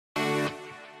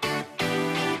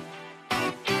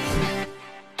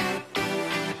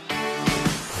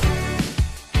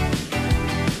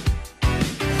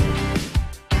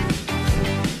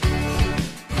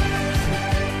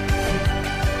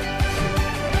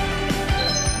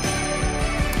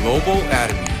Global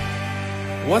Atomy.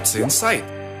 What's in sight?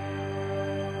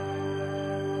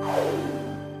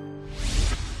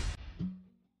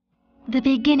 The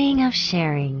beginning of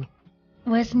sharing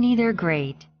was neither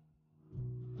great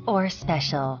or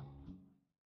special.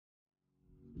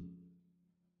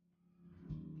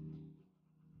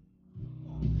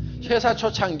 회사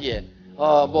초창기에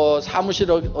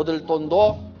사무실 얻을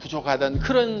돈도 부족하던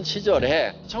그런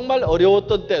시절에 정말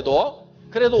어려웠던 때도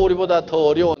그래도 우리보다 더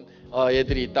어려운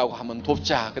애들이 있다고 하면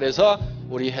돕자. 그래서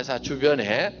우리 회사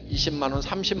주변에 20만 원,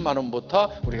 30만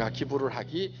원부터 우리가 기부를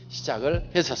하기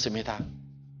시작을 했었습니다.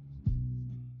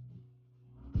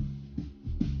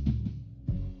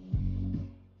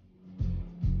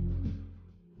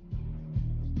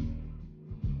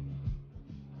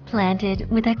 Planted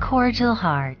with a cordial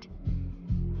heart.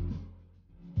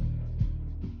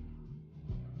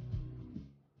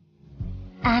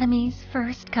 Atomy's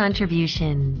first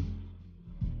contribution.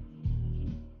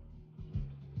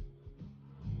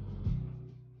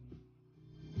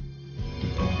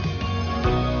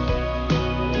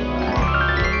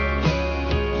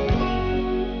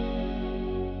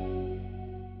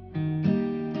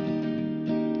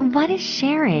 What is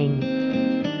sharing?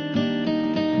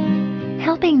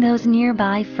 Helping those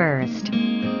nearby first.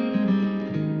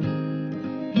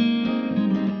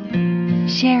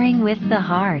 Sharing with the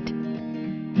heart.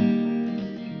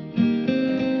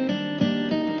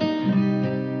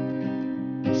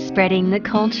 Spreading the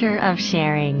culture of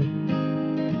sharing.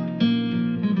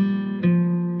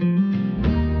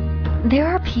 There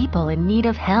are people in need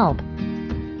of help.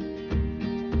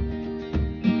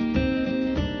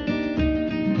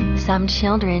 Some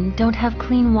children don't have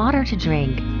clean water to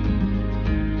drink.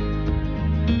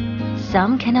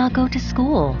 Some cannot go to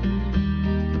school.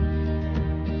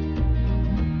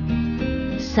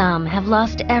 Some have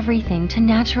lost everything to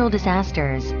natural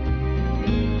disasters.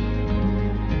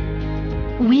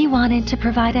 We wanted to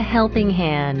provide a helping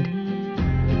hand.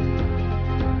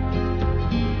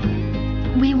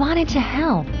 We wanted to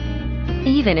help,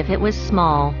 even if it was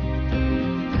small.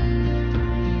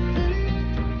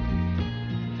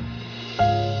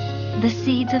 The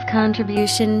seeds of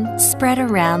contribution spread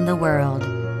around the world.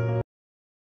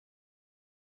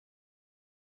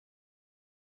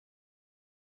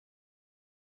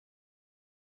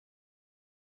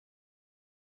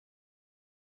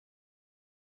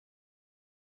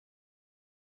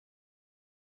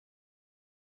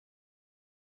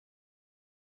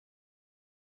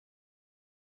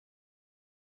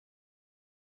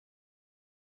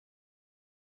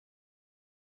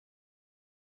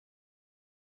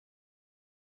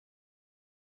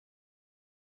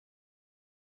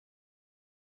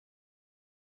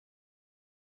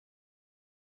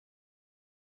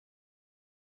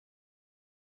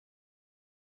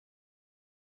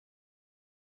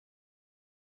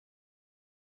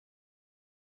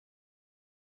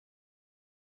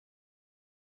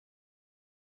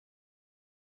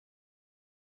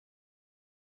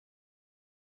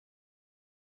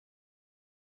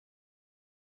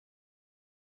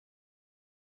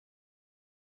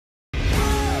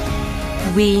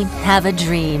 We have a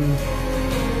dream,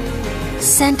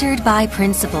 centered by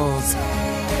principles,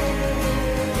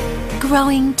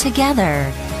 growing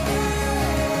together,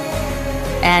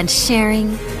 and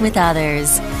sharing with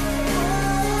others.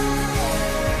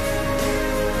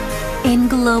 In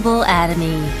Global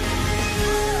Atomy,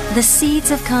 the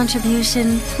seeds of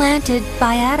contribution planted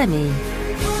by Atomy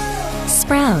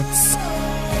sprouts,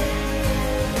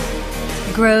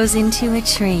 grows into a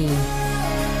tree,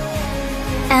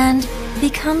 and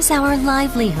becomes our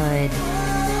livelihood.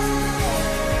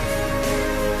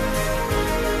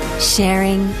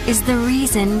 Sharing is the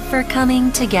reason for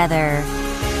coming together.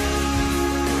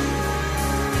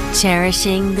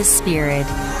 Cherishing the spirit.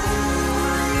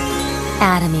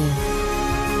 Atomy.